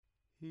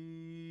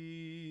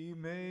He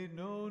made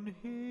known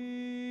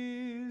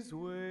his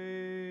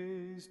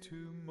ways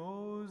to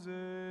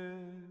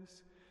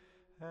Moses,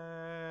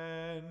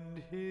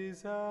 and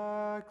his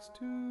acts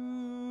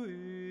to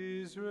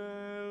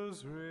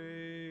Israel's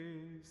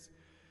race.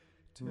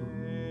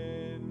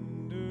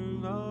 Tender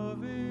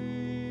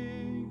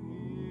loving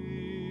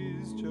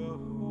is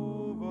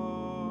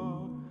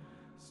Jehovah,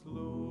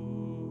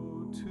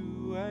 slow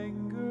to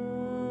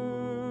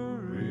anger,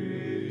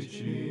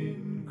 rich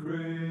in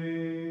grace.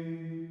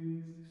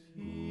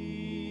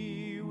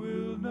 He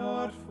will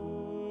not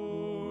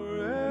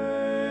forever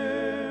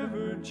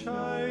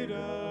chide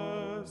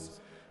us,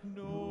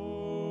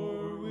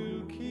 nor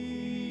will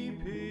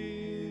keep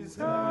his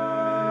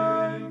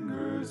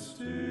anger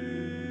still.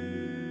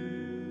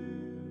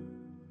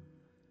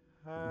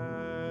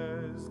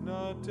 Has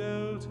not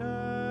dealt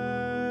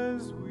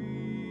as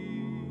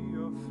we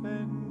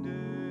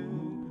offended,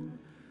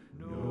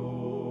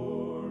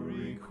 nor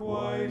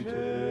requited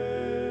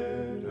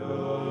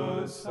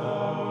us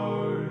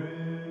our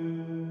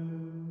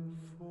ill.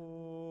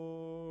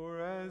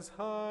 For as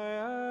high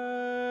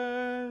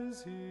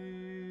as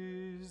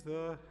is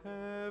the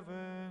heaven,